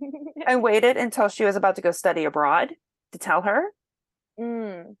 I waited until she was about to go study abroad to tell her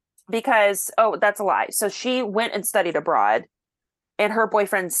Mm. because, oh, that's a lie. So she went and studied abroad and her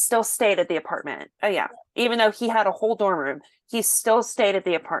boyfriend still stayed at the apartment. Oh, yeah. Even though he had a whole dorm room, he still stayed at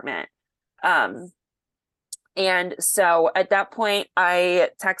the apartment. Um, and so at that point, I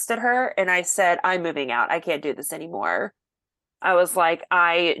texted her and I said, I'm moving out. I can't do this anymore. I was like,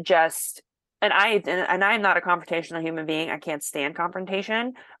 I just, and I'm not a confrontational human being. I can't stand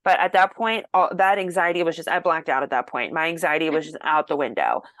confrontation. But at that point, all that anxiety was just, I blacked out at that point. My anxiety was just out the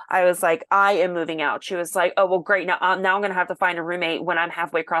window. I was like, I am moving out. She was like, oh, well, great. Now I'm going to have to find a roommate when I'm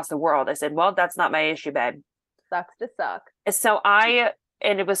halfway across the world. I said, well, that's not my issue, babe. Sucks to suck. So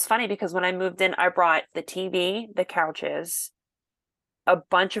and it was funny because when I moved in, I brought the TV, the couches, a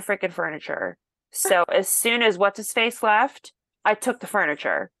bunch of freaking furniture. So as soon as what's his face left, I took the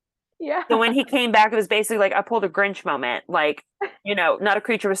furniture. Yeah. So when he came back, it was basically like I pulled a Grinch moment. Like, not a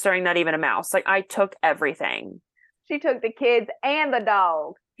creature was stirring, not even a mouse. Like I took everything. She took the kids and the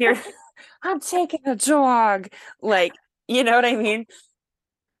dog. Here, I'm taking a dog. Like, you know what I mean?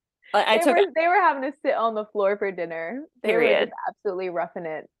 I took They were having to sit on the floor for dinner. They were period. just absolutely roughing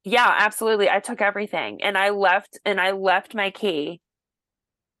it. Yeah, absolutely. I took everything and I left my key.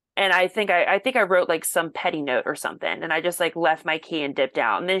 And I think I wrote like some petty note or something. And I just like left my key and dipped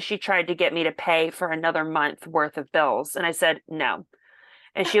out. And then she tried to get me to pay for another month worth of bills. And I said, no.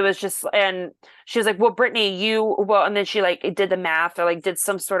 And she was like, well, Brittany, and then she like did the math or like did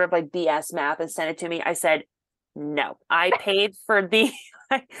some sort of like BS math and sent it to me. I said, no, I paid for the,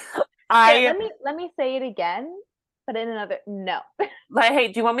 Here, I let me say it again, but in another no. like, hey,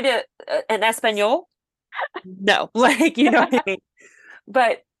 do you want me to, in Espanol? No, like, you know what I mean?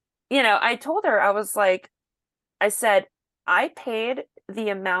 But, I told her, I was like, I said, I paid the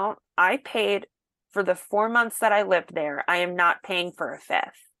amount I paid for the 4 months that I lived there. I am not paying for a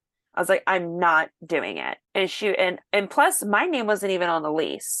fifth. I was like, I'm not doing it. And plus my name wasn't even on the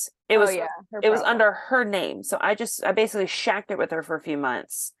lease. It Oh was yeah, it was under her name. So I basically shacked it with her for a few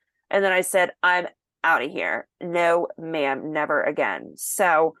months. And then I said, I'm out of here. No, ma'am, never again.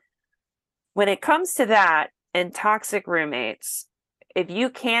 So when it comes to that and toxic roommates, if you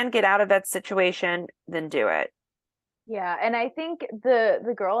can get out of that situation, then do it. Yeah, and I think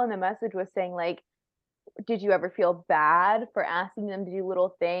the girl in the message was saying like, did you ever feel bad for asking them to do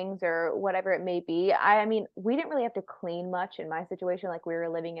little things or whatever it may be? I mean, we didn't really have to clean much in my situation, like we were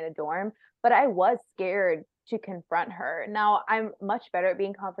living in a dorm, but I was scared to confront her. Now I'm much better at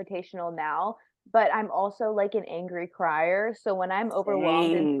being confrontational now, but I'm also like an angry crier. So when I'm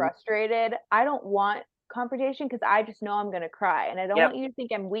overwhelmed and Same. frustrated, I don't want confrontation because I just know I'm gonna cry. And I don't Yep. want you to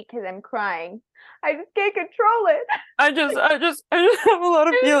think I'm weak because I'm crying. I just can't control it. I just have a lot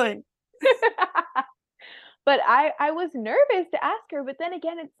of feeling. But I was nervous to ask her, but then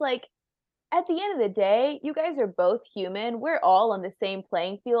again, it's like at the end of the day, you guys are both human. We're all on the same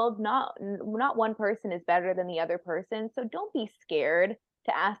playing field. Not one person is better than the other person. So don't be scared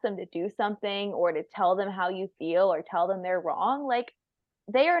to ask them to do something or to tell them how you feel or tell them they're wrong. Like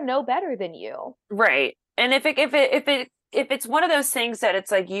they are no better than you. Right. And if it's one of those things that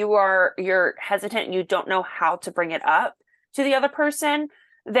it's like you're hesitant and you don't know how to bring it up to the other person,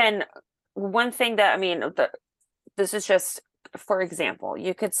 then one thing that I mean, this is just for example,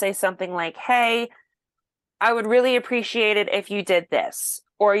 you could say something like, "Hey, I would really appreciate it if you did this."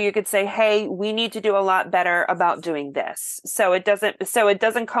 Or you could say, "Hey, we need to do a lot better about doing this." So it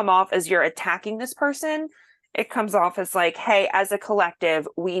doesn't come off as you're attacking this person. It comes off as like, "Hey, as a collective,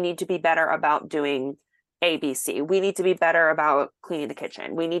 we need to be better about doing ABC. We need to be better about cleaning the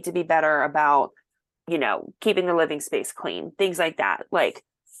kitchen. We need to be better about, keeping the living space clean." Things like that. Like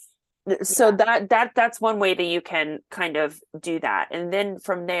so Yeah. that's one way that you can kind of do that. And then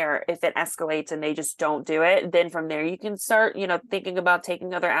from there, if it escalates and they just don't do it, then from there you can start, thinking about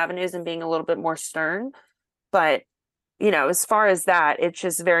taking other avenues and being a little bit more stern. But as far as that, it's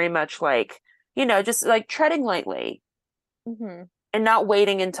just very much like, just like treading lightly Hmm. and not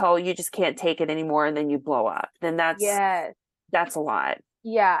waiting until you just can't take it anymore and then you blow up. Then Yes. that's a lot.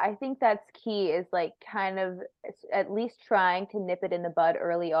 Yeah, I think that's key is like kind of at least trying to nip it in the bud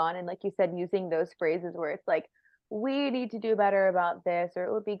early on. And like you said, using those phrases where it's like, we need to do better about this, or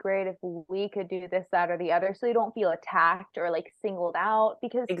it would be great if we could do this, that, or the other. So you don't feel attacked or like singled out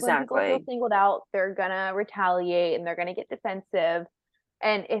because when people feel Exactly. singled out, they're gonna retaliate and they're gonna get defensive.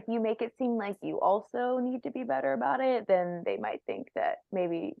 And if you make it seem like you also need to be better about it, then they might think that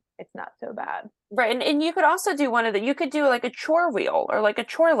maybe it's not so bad. Right. And you could also do you could do like a chore wheel or like a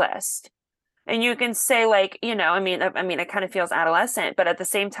chore list. And you can say like, I mean, it kind of feels adolescent, but at the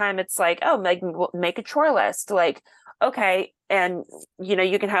same time, it's like, oh, make a chore list. Like, okay, and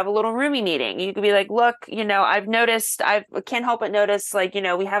you can have a little roomie meeting. You could be like, look, I've noticed, I can't help but notice, like,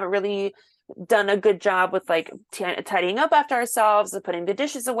 we haven't really done a good job with like tidying up after ourselves and putting the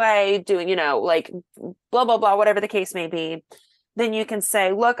dishes away, doing, like blah blah blah, whatever the case may be. Then you can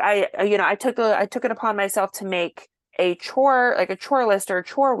say, look, I took it upon myself to make a chore, like a chore list or a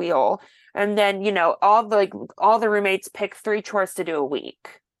chore wheel. And then, all the roommates pick 3 chores to do a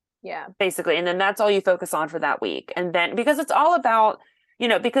week, Yeah. basically. And then that's all you focus on for that week. And then, because it's all about,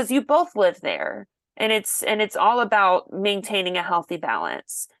 because you both live there, and it's all about maintaining a healthy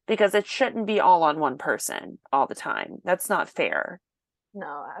balance, because it shouldn't be all on one person all the time. That's not fair.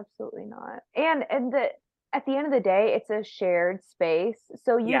 No, absolutely not. And at the end of the day, it's a shared space.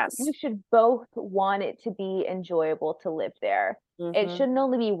 So you Yes. should both want it to be enjoyable to live there. It Hmm. shouldn't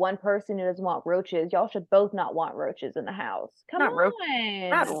only be one person who doesn't want roaches. Y'all should both not want roaches in the house. Come Not ro-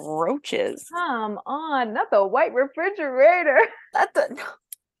 not on. roaches. Come on. Not the white refrigerator. Not the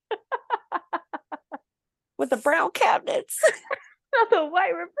with the brown cabinets. Not the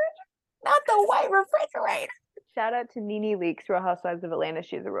white refrigerator. Not the white refrigerator. Shout out to Nene Leakes, Real Housewives of Atlanta.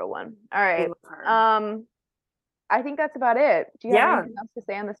 She's a real one. All We right. love her. I think that's about it. Do you have Yeah. anything else to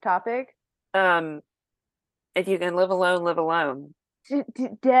say on this topic? Um, if you can live alone, live alone.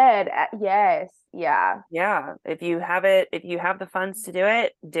 Dead. Yes. Yeah. Yeah. If you have the funds to do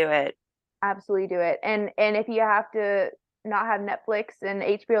it, do it. Absolutely do it. And if you have to not have Netflix and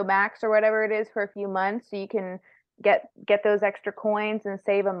HBO Max or whatever it is for a few months, so you can get those extra coins and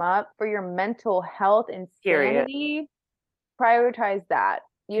save them up for your mental health and Period. sanity, prioritize that.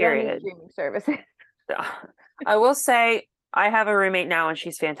 You don't need Period. streaming services. I will say I have a roommate now and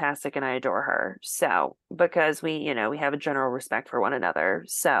she's fantastic and I adore her. So, because we have a general respect for one another.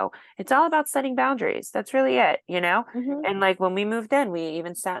 So, it's all about setting boundaries. That's really it. Mhm. And like when we moved in, we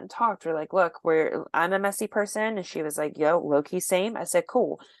even sat and talked. We're like, look, I'm a messy person. And she was like, yo, low key same. I said,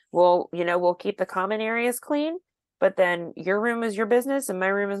 cool. Well, we'll keep the common areas clean, but then your room is your business and my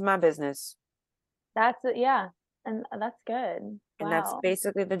room is my business. That's it. Yeah. And that's good. And that's Wow.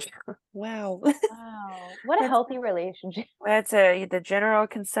 basically wow. Wow. What a That's healthy relationship. That's the general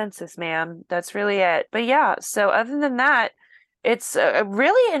consensus, ma'am. That's really it. But yeah, so other than that, it's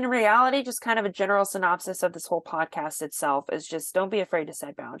really in reality just kind of a general synopsis of this whole podcast itself is just don't be afraid to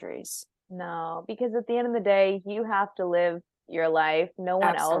set boundaries. No, because at the end of the day, you have to live your life. No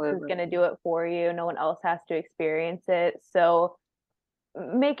one else is going to Absolutely. do it for you. No one else has to experience it. So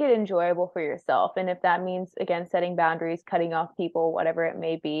make it enjoyable for yourself. And if that means, again, setting boundaries, cutting off people, whatever it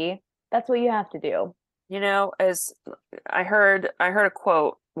may be, that's what you have to do. As I heard a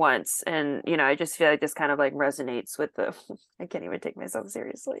quote once, and I just feel like this kind of like resonates with the I can't even take myself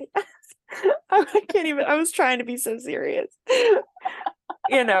seriously. I can't even I was trying to be so serious. But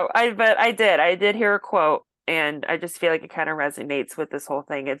I did hear a quote, and I just feel like it kind of resonates with this whole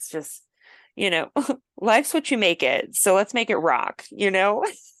thing. It's just, you know, life's what you make it. So let's make it rock. I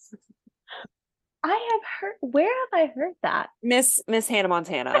have heard, where have I heard that? Miss Hannah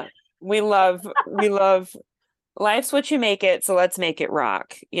Montana. We love life's what you make it, so let's make it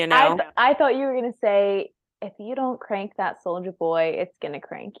rock. I thought you were going to say, if you don't crank that soldier boy, it's going to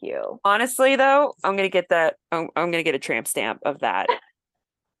crank you. Honestly though, I'm gonna get that. I'm gonna get a tramp stamp of that.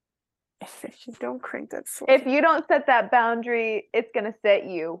 If you don't crank that sword. If you don't set that boundary, it's going to set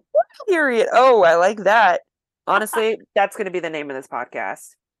you. Period. Oh, I like that. Honestly, that's gonna be the name of this podcast.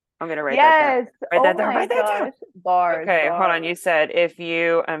 I'm gonna write that down. Yes. Write Oh that down. my Write that down. gosh. Bars. Okay, hold on. Bars. You said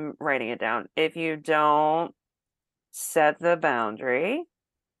I'm writing it down. If you don't set the boundary,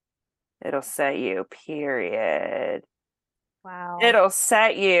 it'll set you. Period. Wow. It'll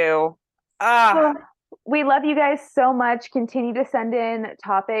set you. Ah, Well, we love you guys so much. Continue to send in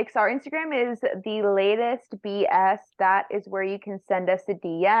topics. Our Instagram is the latest BS. That is where you can send us a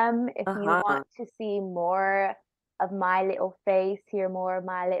DM if you uh-huh. want to see more of my little face, hear more of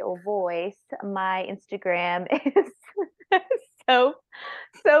my little voice. My Instagram is soap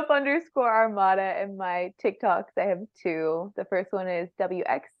soap armada, and my TikToks, I have two. The first one is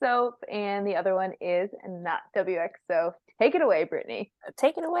WX soap and the other one is not WX soap. Take it away, Brittany.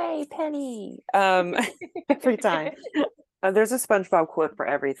 Take it away, Penny. Every time. There's a SpongeBob quote for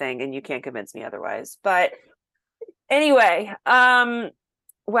everything, and you can't convince me otherwise. But anyway,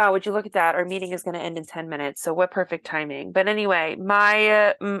 wow, would you look at that? Our meeting is going to end in 10 minutes. So what perfect timing. But anyway,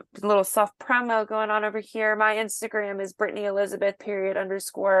 my little self promo going on over here. My Instagram is Brittany Elizabeth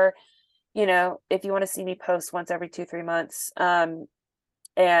 _. If you want to see me post once every 2-3 months.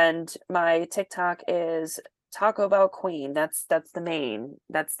 And my TikTok is Taco Bell Queen. That's the main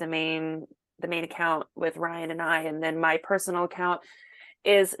account with Ryan and I. And then my personal account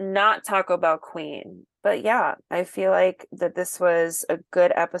is not Taco Bell Queen. But yeah, I feel like that this was a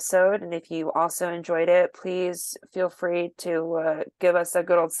good episode. And if you also enjoyed it, please feel free to give us a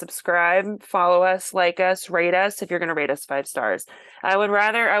good old subscribe, follow us, like us, rate us if you're going to rate us 5 stars. I would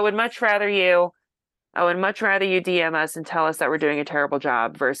much rather you DM us and tell us that we're doing a terrible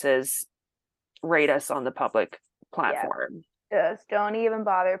job versus rate us on the public platform. Just don't even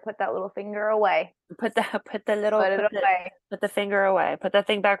bother. Put that little finger away. Put the away. Put the finger away. Put that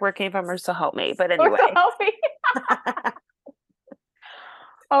thing back where it came from, or so help me. But anyway. Help me.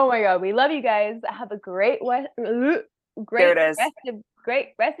 Oh my God, we love you guys. Have a great rest of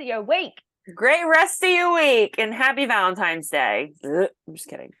your week. Great rest of your week, and happy Valentine's Day. I'm just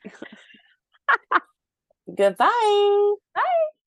kidding. Goodbye. Bye.